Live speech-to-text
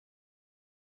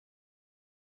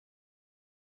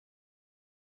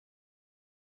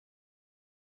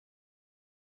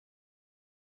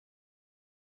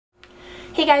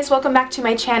Hey guys, welcome back to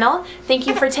my channel. Thank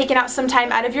you for taking out some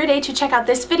time out of your day to check out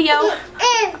this video.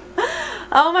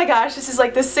 Oh my gosh, this is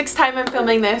like the 6th time I'm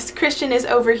filming this. Christian is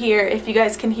over here, if you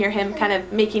guys can hear him kind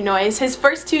of making noise. His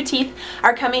first 2 teeth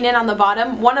are coming in on the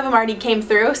bottom. One of them already came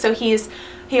through, so he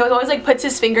always like puts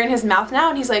his finger in his mouth now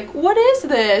and he's like, what is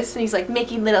this? And he's like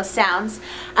making little sounds.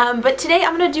 But today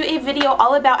I'm going to do a video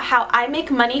all about how I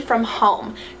make money from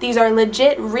home. These are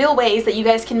legit, real ways that you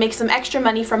guys can make some extra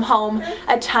money from home.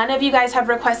 A ton of you guys have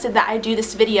requested that I do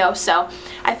this video, so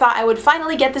I thought I would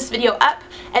finally get this video up.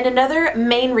 And another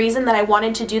main reason that I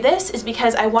wanted to do this is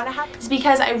because I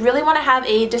really want to have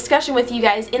a discussion with you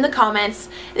guys in the comments.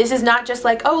 This is not just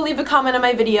like, oh, leave a comment on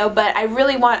my video, but I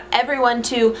really want everyone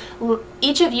to,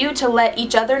 each of you to let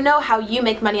each other know how you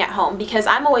make money at home, because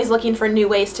I'm always looking for new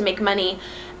ways to make money.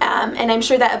 And I'm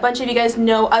sure that a bunch of you guys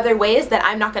know other ways that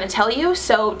I'm not going to tell you,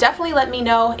 so definitely let me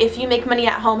know if you make money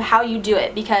at home how you do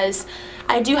it, because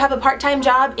I do have a part-time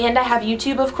job and I have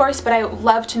YouTube, of course, but I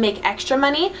love to make extra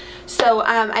money. So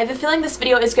I have a feeling this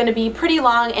video is going to be pretty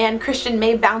long and Christian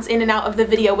may bounce in and out of the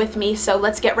video with me, so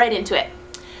let's get right into it.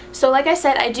 So like I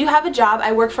said, I do have a job.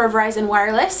 I work for Verizon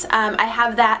Wireless. I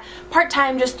have that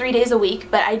part-time, just 3 days a week,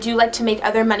 but I do like to make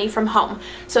other money from home.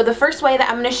 So the first way that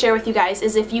I'm going to share with you guys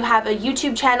is if you have a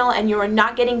YouTube channel and you are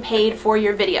not getting paid for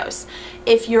your videos.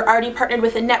 If you're already partnered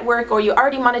with a network or you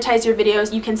already monetize your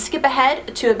videos, you can skip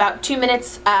ahead to about 2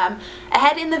 minutes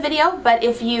ahead in the video, but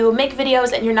if you make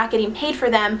videos and you're not getting paid for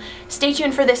them, stay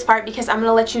tuned for this part because I'm going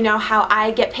to let you know how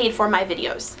I get paid for my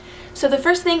videos. So the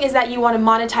first thing is that you want to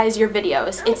monetize your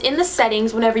videos. It's in the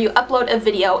settings. Whenever you upload a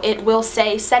video, it will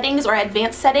say settings or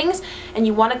advanced settings, and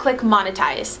you want to click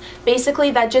monetize.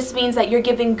 Basically, that just means that you're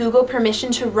giving Google permission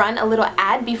to run a little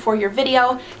ad before your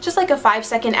video, just like a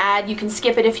 5-second ad. You can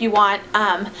skip it if you want,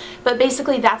 but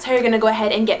basically that's how you're going to go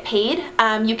ahead and get paid.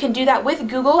 You can do that with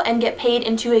Google and get paid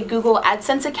into a Google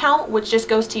AdSense account, which just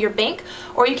goes to your bank,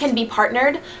 or you can be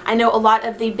partnered. I know a lot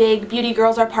of the big beauty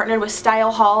girls are partnered with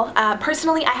Style Hall.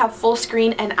 Personally, I have full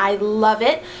screen and I love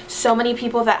it. So many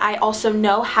people that I also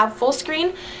know have full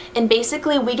screen, and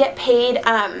basically we get paid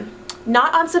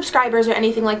not on subscribers or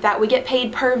anything like that. We get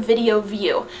paid per video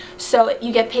view. So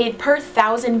you get paid per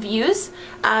 1,000 views.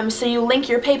 So you link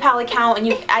your PayPal account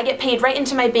and I get paid right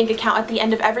into my bank account at the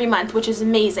end of every month, which is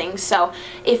amazing. So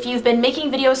if you've been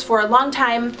making videos for a long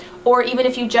time, or even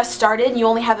if you just started and you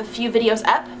only have a few videos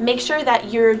up, make sure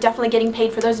that you're definitely getting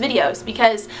paid for those videos,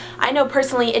 because I know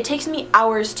personally it takes me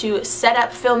hours to set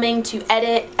up filming, to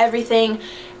edit everything,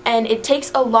 and it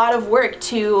takes a lot of work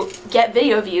to get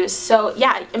video views. So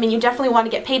yeah, I mean, you definitely want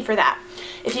to get paid for that.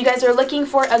 If you guys are looking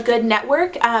for a good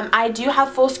network, I do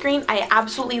have full screen. I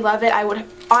absolutely love it. I would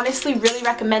honestly really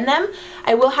recommend them.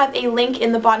 I will have a link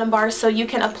in the bottom bar so you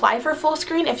can apply for full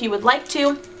screen if you would like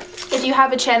to. If you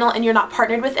have a channel and you're not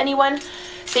partnered with anyone,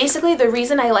 basically the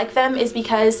reason I like them is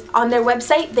because on their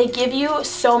website they give you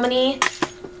so many.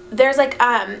 There's like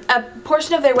a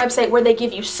portion of their website where they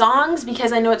give you songs,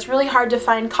 because I know it's really hard to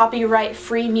find copyright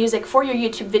free music for your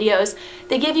YouTube videos.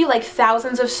 They give you like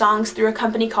thousands of songs through a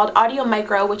company called Audio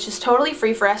Micro, which is totally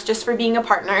free for us just for being a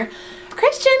partner.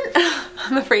 Christian,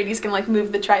 I'm afraid he's gonna like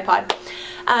move the tripod.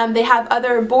 They have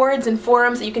other boards and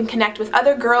forums that you can connect with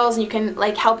other girls, and you can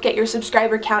like help get your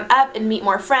subscriber count up and meet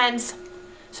more friends.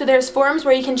 So there's forums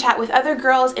where you can chat with other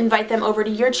girls, invite them over to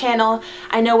your channel.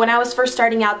 I know when I was first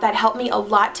starting out, that helped me a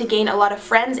lot to gain a lot of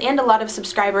friends and a lot of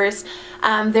subscribers.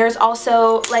 There's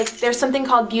also there's something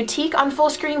called Boutique on full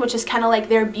screen, which is kind of like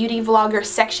their beauty vlogger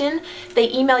section.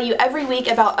 They email you every week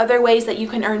about other ways that you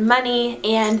can earn money,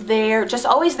 and they're just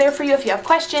always there for you if you have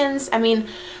questions. I mean,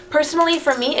 personally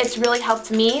for me, it's really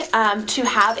helped me to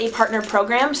have a partner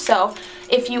program. So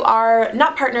if you are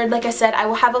not partnered, like I said, I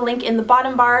will have a link in the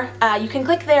bottom bar. You can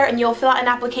click there and you'll fill out an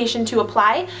application to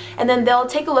apply, and then they'll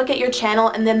take a look at your channel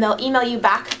and then they'll email you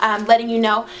back letting you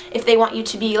know if they want you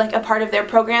to be like a part of their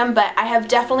program. But I have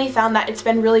definitely found that it's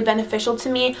been really beneficial to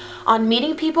me on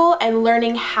meeting people and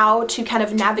learning how to kind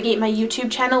of navigate my YouTube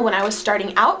channel when I was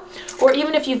starting out, or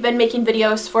even if you've been making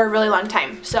videos for a really long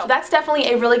time. So that's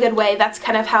definitely a really good way. That's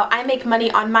kind of how I make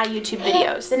money on my YouTube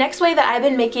videos. The next way that I've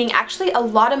been making actually a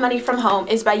lot of money from home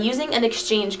is by using an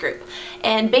exchange group.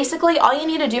 And basically all you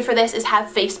need to do for this is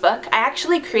have Facebook. I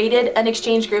actually created an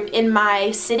exchange group in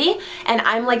my city, and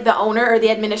I'm like the owner or the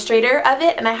administrator of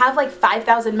it, and I have like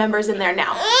 5,000 members in there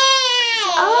now.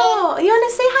 Oh, you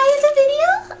want to say hi in the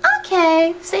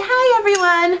video? Okay, say hi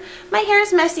everyone. My hair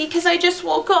is messy because I just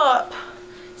woke up.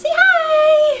 Say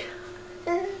hi.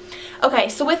 Okay,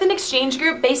 so with an exchange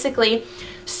group, basically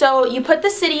So you put the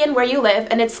city in where you live,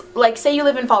 and it's like, say you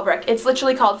live in Fallbrook, it's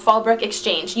literally called Fallbrook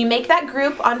Exchange. You make that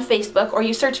group on Facebook, or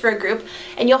you search for a group,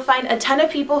 and you'll find a ton of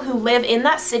people who live in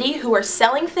that city who are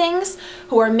selling things,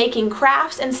 who are making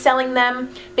crafts and selling them.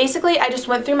 Basically, I just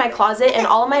went through my closet, and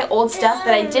all of my old stuff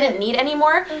that I didn't need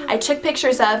anymore, I took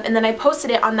pictures of, and then I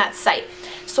posted it on that site.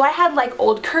 So I had like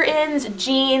old curtains,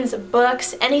 jeans,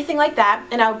 books, anything like that,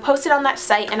 and I would post it on that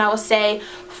site, and I will say,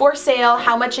 for sale,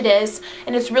 how much it is.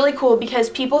 And it's really cool because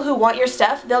people who want your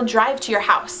stuff, they'll drive to your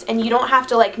house, and you don't have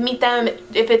to like meet them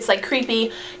if it's like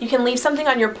creepy. You can leave something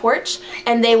on your porch,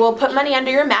 and they will put money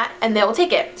under your mat, and they will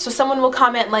take it. So someone will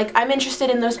comment like, I'm interested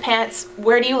in those pants,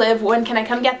 where do you live, when can I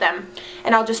come get them?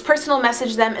 And I'll just personal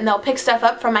message them, and they'll pick stuff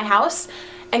up from my house.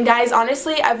 And guys,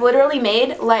 honestly, I've literally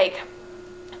made like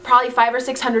probably $500 or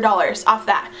 $600 off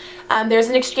that. There's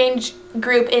an exchange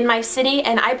group in my city,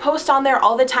 and I post on there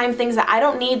all the time things that I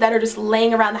don't need that are just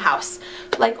laying around the house,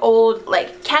 like old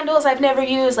like candles I've never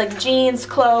used, like jeans,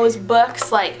 clothes,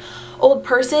 books, like old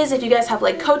purses, if you guys have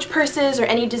like Coach purses or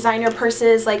any designer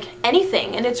purses, like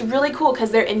anything. And it's really cool because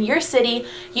they're in your city.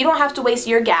 You don't have to waste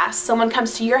your gas. Someone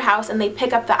comes to your house and they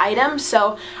pick up the item.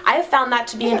 So I have found that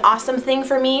to be an awesome thing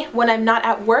for me. When I'm not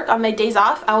at work on my days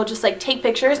off, I will just like take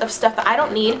pictures of stuff that I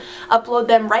don't need, upload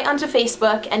them right onto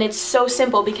Facebook, and it's so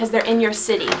simple because they're in your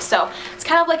city. So it's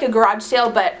kind of like a garage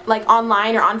sale, but like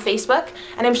online or on Facebook.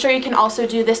 And I'm sure you can also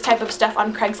do this type of stuff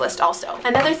on Craigslist also.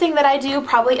 Another thing that I do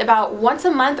probably about once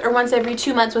a month or once every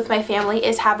 2 months with my family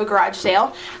is have a garage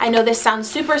sale. I know this sounds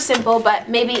super simple, but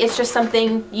maybe it's just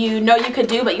something you know you could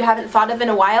do but you haven't thought of in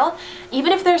a while.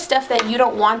 Even if there's stuff that you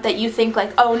don't want, that you think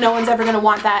like, oh, no one's ever gonna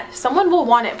want that, someone will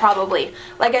want it probably.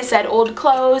 Like I said, old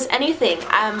clothes, anything.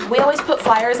 We always put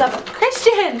flyers up.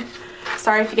 Christian!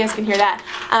 Sorry if you guys can hear that.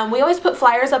 We always put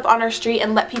flyers up on our street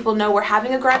and let people know we're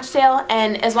having a garage sale,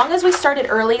 and as long as we started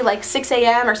early, like 6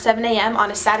 a.m. or 7 a.m.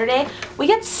 on a Saturday, we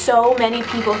get so many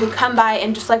people who come by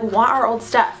and just like want our old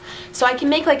stuff. So I can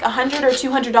make like $100 or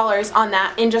 $200 on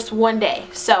that in just one day.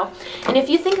 So, and if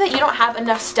you think that you don't have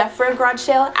enough stuff for a garage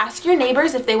sale, ask your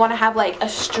neighbors if they want to have like a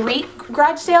street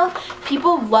garage sale.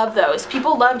 People love those.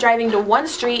 People love driving to one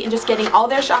street and just getting all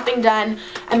their shopping done.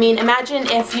 I mean, imagine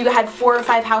if you had 4 or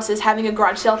 5 houses having a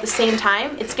garage sale at the same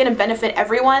time. It's going to benefit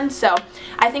everyone. So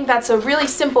I think that's a really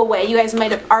simple way. You guys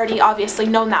might have already obviously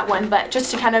known that one, but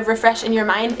just to kind of refresh in your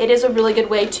mind, it is a really good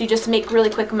way to just make really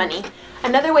quick money.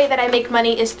 Another way that I make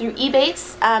money is through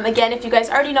Ebates. Again, if you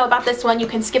guys already know about this one, you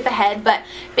can skip ahead, but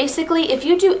basically if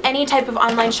you do any type of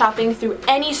online shopping through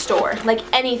any store, like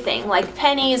anything, like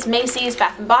Penny's, Macy's,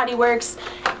 Bath & Body Works,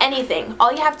 anything,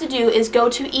 all you have to do is go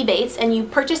to Ebates and you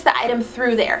purchase the item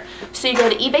through there. So you go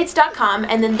to ebates.com,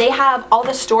 and then they have all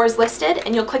the stores listed,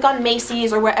 and you'll click on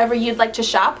Macy's or wherever you'd like to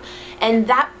shop, and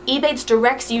that Ebates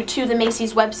directs you to the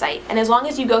Macy's website. And as long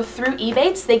as you go through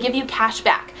Ebates, they give you cash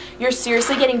back. You're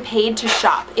seriously getting paid to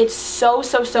shop. It's so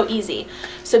easy.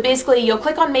 So basically, you'll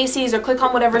click on Macy's or click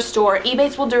on whatever store,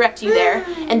 Ebates will direct you there,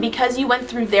 and because you went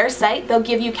through their site, they'll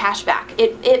give you cash back.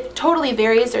 It totally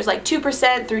varies. There's like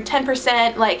 2% through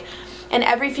 10%, like, and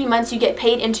every few months you get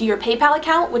paid into your PayPal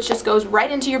account, which just goes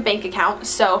right into your bank account.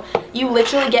 So you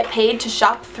literally get paid to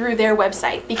shop through their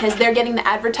website because they're getting the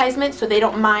advertisement, so they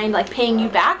don't mind like paying you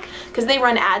back because they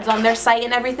run ads on their site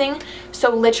and everything.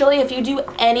 So literally, if you do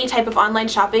any type of online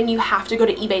shopping, you have to go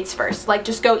to Ebates first. Like,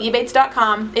 just go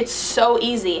ebates.com. It's so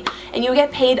easy, and you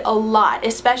get paid a lot,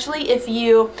 especially if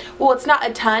you, well, it's not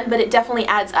a ton, but it definitely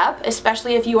adds up,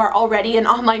 especially if you are already an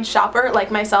online shopper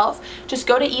like myself. Just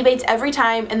go to Ebates every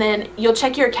time, and then you'll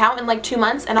check your account in like 2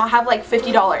 months, and I'll have like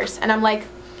 $50, and I'm like,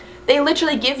 they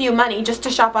literally give you money just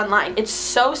to shop online. It's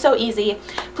so easy.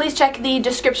 Please check the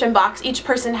description box. Each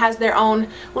person has their own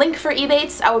link for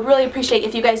Ebates. I would really appreciate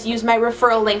if you guys use my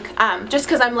referral link, just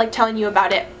because I'm like telling you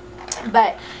about it.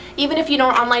 But even if you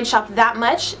don't online shop that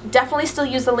much, definitely still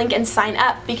use the link and sign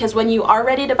up, because when you are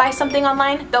ready to buy something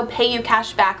online, they'll pay you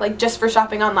cash back, like just for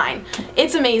shopping online.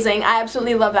 It's amazing. I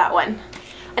absolutely love that one.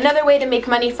 Another way to make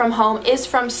money from home is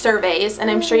from surveys,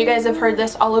 and I'm sure you guys have heard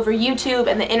this all over YouTube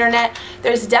and the internet.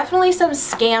 There's definitely some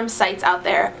scam sites out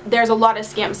there. There's a lot of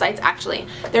scam sites, actually.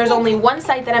 There's only one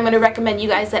site that I'm going to recommend you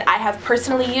guys that I have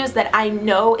personally used that I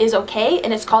know is okay,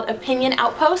 and it's called Opinion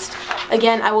Outpost.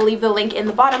 Again, I will leave the link in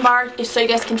the bottom bar so you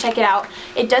guys can check it out.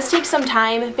 It does take some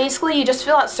time. Basically, you just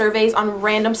fill out surveys on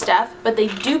random stuff, but they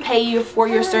do pay you for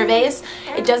your surveys.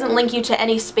 It doesn't link you to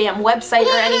any spam website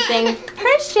or anything.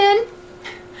 Christian!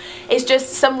 It's just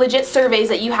some legit surveys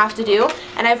that you have to do,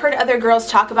 and I've heard other girls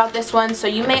talk about this one, so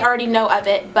you may already know of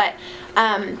it, but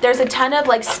there's a ton of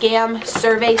like scam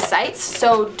survey sites,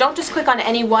 so don't just click on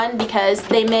any one because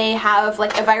they may have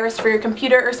like a virus for your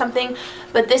computer or something,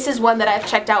 but this is one that I've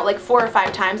checked out like 4 or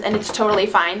 5 times and it's totally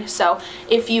fine. So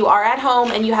if you are at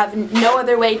home and you have no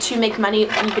other way to make money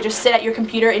and you could just sit at your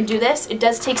computer and do this, it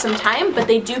does take some time, but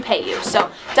they do pay you, so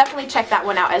definitely check that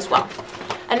one out as well.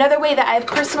 Another way that I've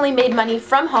personally made money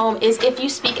from home is if you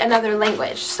speak another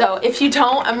language. So if you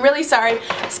don't, I'm really sorry,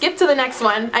 skip to the next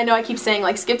one. I know I keep saying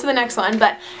like skip to the next one,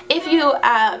 but if you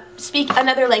speak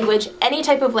another language, any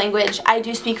type of language, I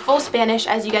do speak full Spanish,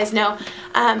 as you guys know,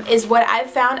 is what I've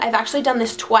found. I've actually done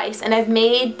this twice and I've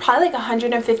made probably like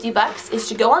 150 bucks, is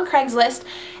to go on Craigslist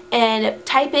and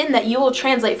type in that you will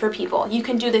translate for people. You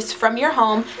can do this from your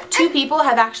home. 2 people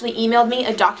have actually emailed me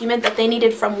a document that they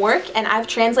needed from work and I've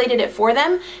translated it for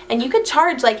them, and you could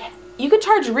charge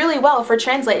really well for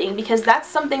translating because that's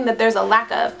something that there's a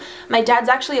lack of. My dad's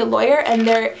actually a lawyer and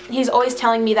he's always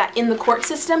telling me that in the court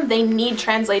system they need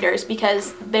translators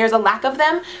because there's a lack of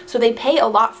them, so they pay a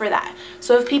lot for that.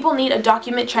 So if people need a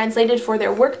document translated for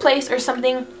their workplace or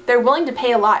something, they're willing to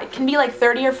pay a lot. It can be like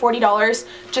 $30 or $40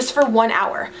 just for 1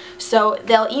 hour. So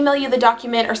they'll email you the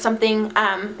document or something,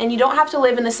 and you don't have to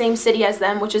live in the same city as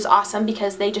them, which is awesome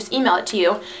because they just email it to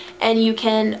you, and you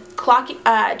can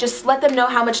just let them know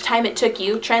how much time it took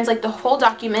you, translate the whole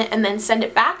document, and then send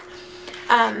it back.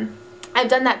 I've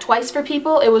done that twice for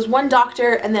people. It was one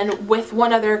doctor and then with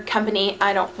one other company.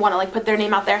 I don't want to like put their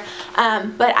name out there,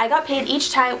 but I got paid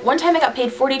each time. One time I got paid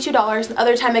 $42, the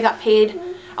other time I got paid,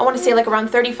 I want to say like around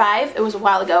 $35. It was a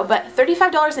while ago, but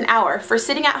 $35 an hour for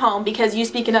sitting at home because you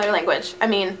speak another language. I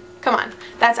mean, come on,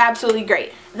 that's absolutely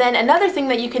great. Then another thing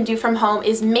that you can do from home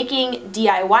is making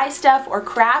DIY stuff or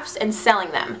crafts and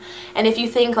selling them. And if you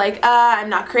think like, I'm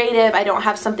not creative, I don't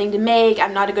have something to make,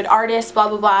 I'm not a good artist, blah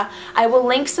blah blah, I will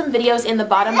link some videos in the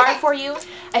bottom bar for you.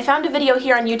 I found a video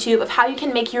here on YouTube of how you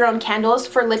can make your own candles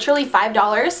for literally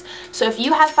 $5. So if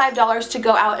you have $5 to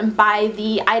go out and buy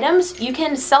the items, you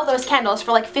can sell those candles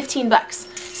for like 15 bucks.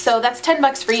 So that's 10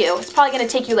 bucks for you. It's probably going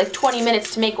to take you like 20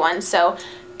 minutes to make one, so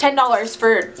 $10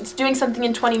 for doing something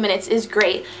in 20 minutes is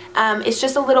great. It's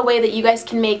just a little way that you guys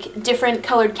can make different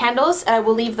colored candles. I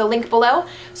will leave the link below.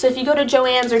 So if you go to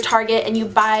Joann's or Target and you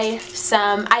buy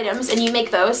some items and you make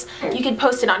those, you could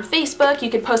post it on Facebook, you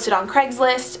could post it on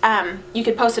Craigslist, you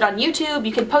could post it on YouTube,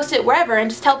 you could post it wherever and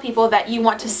just tell people that you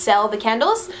want to sell the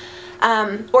candles.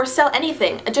 Or sell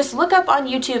anything. Just look up on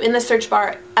YouTube in the search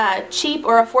bar cheap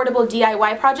or affordable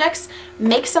DIY projects,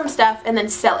 make some stuff and then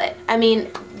sell it. I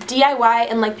mean, DIY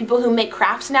and like people who make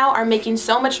crafts now are making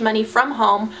so much money from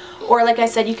home, or like I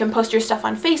said, you can post your stuff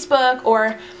on Facebook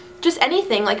or just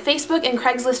anything. Like Facebook and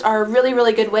Craigslist are a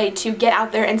really good way to get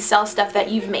out there and sell stuff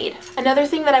that you've made. Another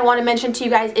thing that I want to mention to you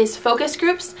guys is focus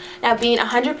groups. Now, being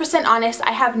 100% honest,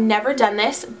 I have never done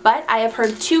this, but I have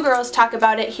heard 2 girls talk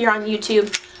about it here on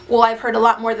YouTube. Well, I've heard a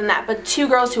lot more than that, but 2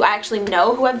 girls who I actually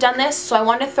know who have done this, so I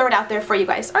wanted to throw it out there for you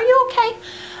guys. Are you okay?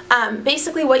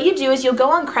 Basically what you do is you'll go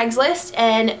on Craigslist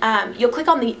and you'll click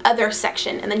on the other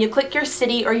section, and then you click your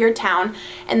city or your town,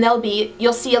 and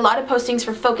you'll see a lot of postings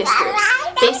for focus groups.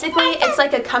 Basically, it's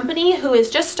like a company who is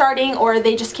just starting, or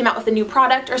they just came out with a new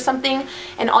product or something,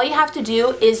 and all you have to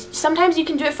do is, sometimes you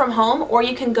can do it from home or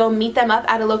you can go meet them up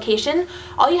at a location.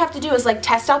 All you have to do is like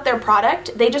test out their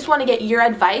product. They just want to get your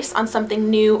advice on something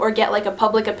new or get like a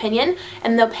public opinion,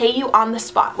 and they'll pay you on the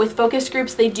spot. With focus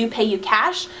groups, they do pay you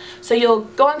cash. So you'll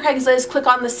go on Craigslist, click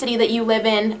on the city that you live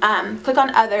in, click on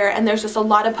other, and there's just a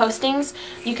lot of postings.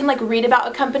 You can like read about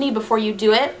a company before you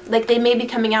do it. Like they may be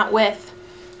coming out with,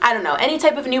 I don't know, any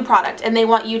type of new product, and they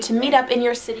want you to meet up in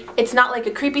your city. It's not like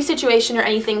a creepy situation or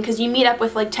anything, because you meet up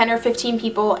with like 10 or 15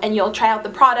 people and you'll try out the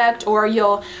product, or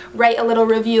you'll write a little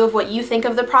review of what you think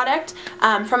of the product.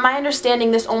 From my understanding,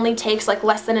 this only takes like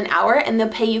less than an hour, and they'll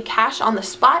pay you cash on the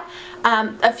spot.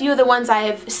 A few of the ones I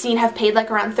have seen have paid like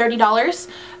around $30.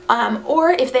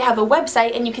 Or if they have a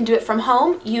website and you can do it from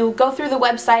home, you go through the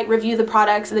website, review the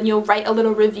products, and then you'll write a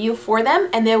little review for them,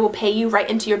 and they will pay you right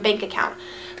into your bank account.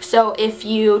 So if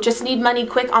you just need money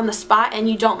quick on the spot and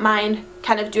you don't mind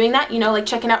kind of doing that, you know, like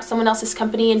checking out someone else's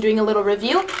company and doing a little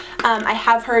review, I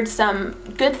have heard some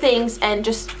good things and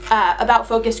just about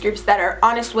focus groups that are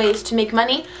honest ways to make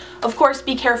money. Of course,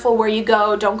 be careful where you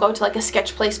go. Don't go to like a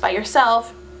sketch place by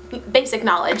yourself. Basic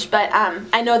knowledge, but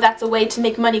I know that's a way to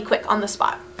make money quick on the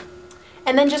spot.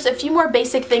 And then just a few more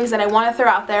basic things that I want to throw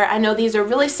out there. I know these are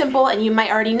really simple and you might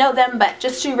already know them, but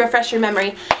just to refresh your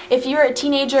memory, if you're a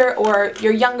teenager or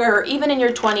you're younger or even in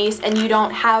your 20s and you don't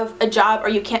have a job or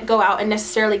you can't go out and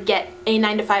necessarily get a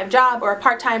 9-to-5 job or a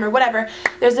part-time or whatever,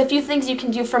 there's a few things you can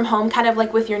do from home, kind of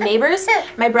like with your neighbors.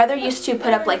 My brother used to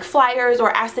put up like flyers or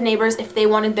ask the neighbors if they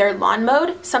wanted their lawn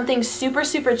mowed, something super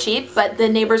cheap, but the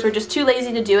neighbors were just too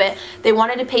lazy to do it. They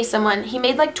wanted to pay someone. He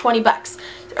made like 20 bucks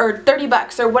or 30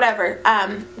 bucks or whatever.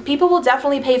 People will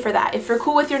definitely pay for that. If you're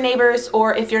cool with your neighbors,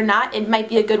 or if you're not, it might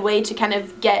be a good way to kind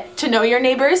of get to know your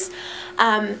neighbors.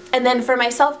 And then for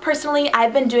myself personally,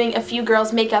 I've been doing a few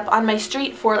girls' makeup on my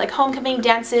street for like homecoming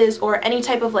dances or any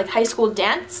type of like high school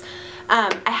dance.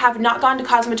 I have not gone to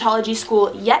cosmetology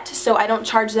school yet, so I don't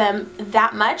charge them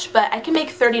that much, but I can make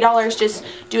 $30 just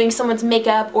doing someone's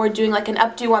makeup or doing like an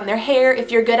updo on their hair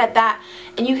if you're good at that.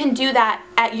 And you can do that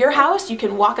at your house. You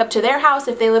can walk up to their house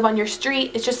if they live on your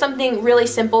street. It's just something really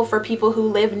simple for people who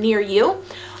live near you.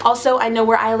 Also, I know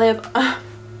where I live.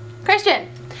 Christian!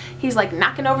 He's like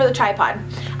knocking over the tripod.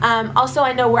 Also,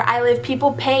 I know where I live,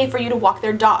 people pay for you to walk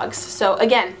their dogs. So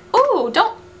again, ooh,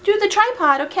 don't do the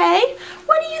tripod, okay?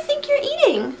 What do you think you're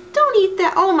eating? Don't eat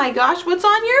that. Oh my gosh, what's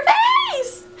on your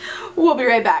face? We'll be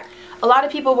right back. A lot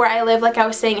of people where I live, like I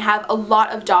was saying, have a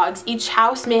lot of dogs. Each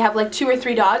house may have like 2 or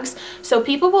 3 dogs, so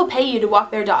people will pay you to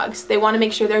walk their dogs. They want to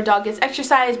make sure their dog gets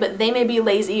exercise, but they may be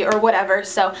lazy or whatever,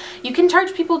 so you can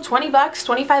charge people 20 bucks,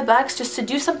 25 bucks just to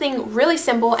do something really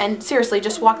simple and seriously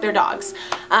just walk their dogs.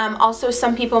 Also,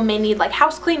 some people may need like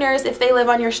house cleaners if they live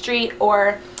on your street,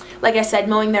 or like I said,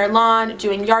 mowing their lawn,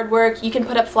 doing yard work. You can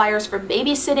put up flyers for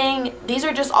babysitting. These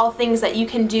are just all things that you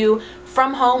can do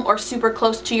from home or super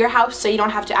close to your house, so you don't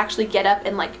have to actually get up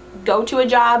and like go to a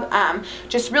job.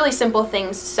 Just really simple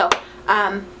things. So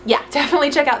yeah, definitely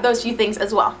check out those few things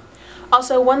as well.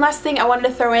 Also, one last thing I wanted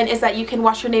to throw in is that you can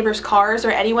wash your neighbor's cars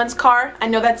or anyone's car. I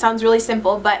know that sounds really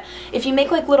simple, but if you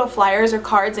make like little flyers or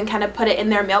cards and kind of put it in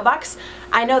their mailbox,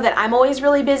 I know that I'm always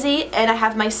really busy and I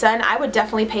have my son. I would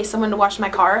definitely pay someone to wash my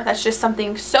car. That's just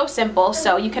something so simple,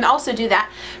 so you can also do that.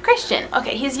 Christian,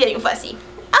 okay, he's getting fussy.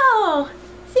 Oh,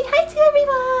 say hi to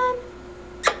everyone.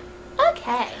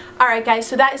 Okay. Alright guys,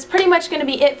 so that is pretty much going to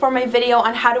be it for my video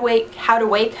on how to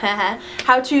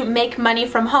make money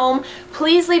from home.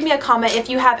 Please leave me a comment if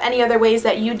you have any other ways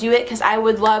that you do it, because I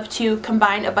would love to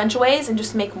combine a bunch of ways and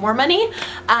just make more money.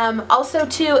 Also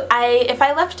too, I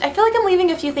feel like I'm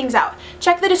leaving a few things out.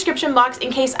 Check the description box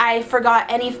in case I forgot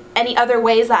any other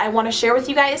ways that I want to share with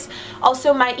you guys.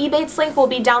 Also, my Ebates link will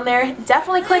be down there.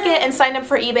 Definitely click it and sign up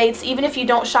for Ebates, even if you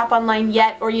don't shop online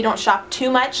yet or you don't shop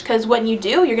too much, because when you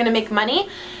do, you're going to make money.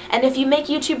 And if you make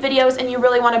YouTube videos and you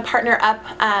really want to partner up,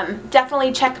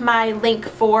 definitely check my link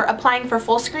for applying for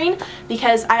Fullscreen,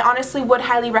 because I honestly would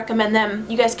highly recommend them.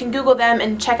 You guys can Google them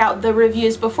and check out the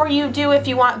reviews before you do if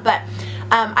you want, but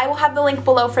I will have the link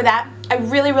below for that. I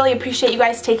really appreciate you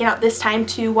guys taking out this time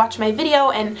to watch my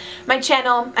video and my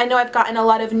channel. I know I've gotten a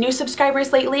lot of new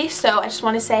subscribers lately, so I just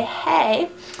want to say hey.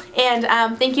 And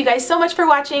thank you guys so much for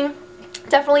watching.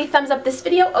 Definitely thumbs up this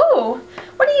video. Oh,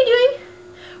 what are you doing?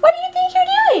 What do you think you're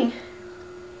doing?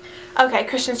 Okay,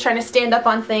 Christian's trying to stand up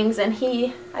on things and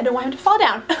I don't want him to fall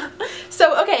down.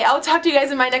 So, okay, I'll talk to you guys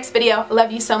in my next video.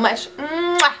 Love you so much.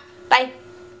 Mwah! Bye.